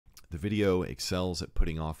The video excels at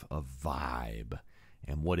putting off a vibe.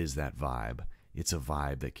 And what is that vibe? It's a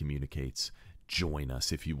vibe that communicates, join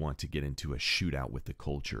us if you want to get into a shootout with the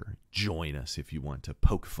culture. Join us if you want to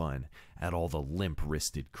poke fun at all the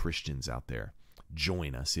limp-wristed Christians out there.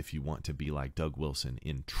 Join us if you want to be like Doug Wilson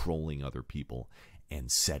in trolling other people and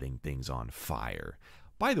setting things on fire.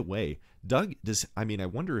 By the way, Doug does, I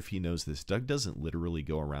wonder if he knows this. Doug doesn't literally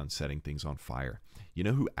go around setting things on fire. You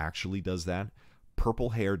know who actually does that?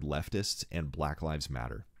 Purple-haired leftists and Black Lives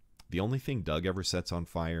Matter. The only thing Doug ever sets on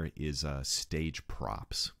fire is stage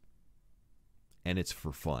props. And it's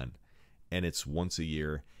for fun. And it's once a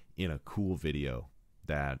year in a cool video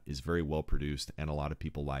that is very well produced and a lot of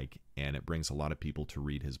people like. And it brings a lot of people to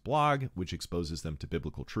read his blog, which exposes them to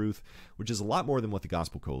biblical truth, which is a lot more than what the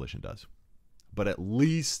Gospel Coalition does. But at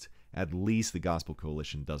least the Gospel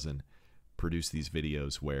Coalition doesn't produce these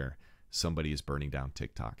videos where somebody is burning down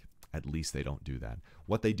TikTok. At least they don't do that.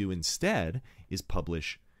 What they do instead is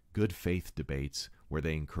publish good faith debates where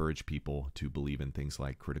they encourage people to believe in things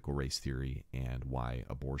like critical race theory and why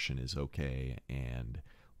abortion is okay and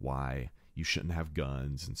why you shouldn't have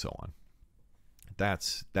guns and so on.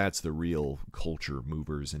 That's the real culture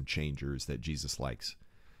movers and changers that Jesus likes.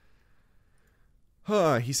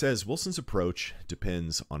 He says, Wilson's approach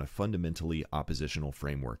depends on a fundamentally oppositional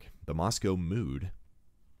framework. The Moscow mood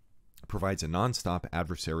provides a nonstop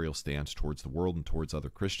adversarial stance towards the world and towards other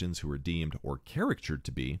Christians who are deemed or caricatured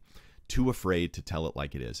to be too afraid to tell it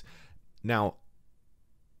like it is. Now,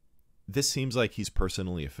 this seems like he's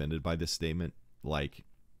personally offended by this statement, like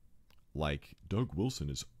Doug Wilson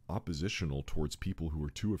is oppositional towards people who are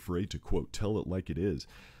too afraid to, quote, tell it like it is.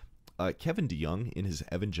 Kevin DeYoung, in his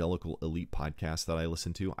Evangelical Elite podcast that I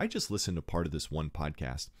listen to, I just listened to part of this one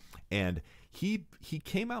podcast, and he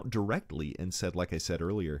came out directly and said, like I said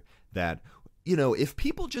earlier, that, if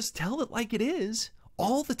people just tell it like it is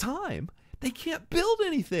all the time, they can't build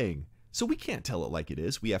anything. So we can't tell it like it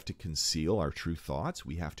is. We have to conceal our true thoughts.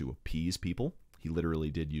 We have to appease people. He literally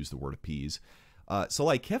did use the word appease. So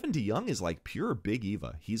like Kevin DeYoung is like pure Big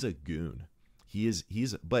Eva. He's a goon.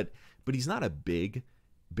 But he's not a Big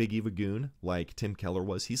Eva goon like Tim Keller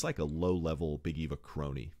was. He's like a low-level Big Eva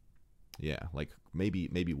crony. Yeah, like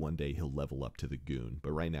maybe one day he'll level up to the goon,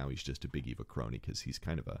 but right now he's just a Big Eva crony because he's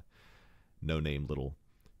kind of a no-name little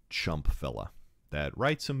chump fella that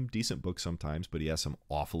writes some decent books sometimes, but he has some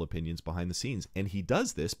awful opinions behind the scenes. And he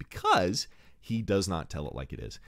does this because he does not tell it like it is.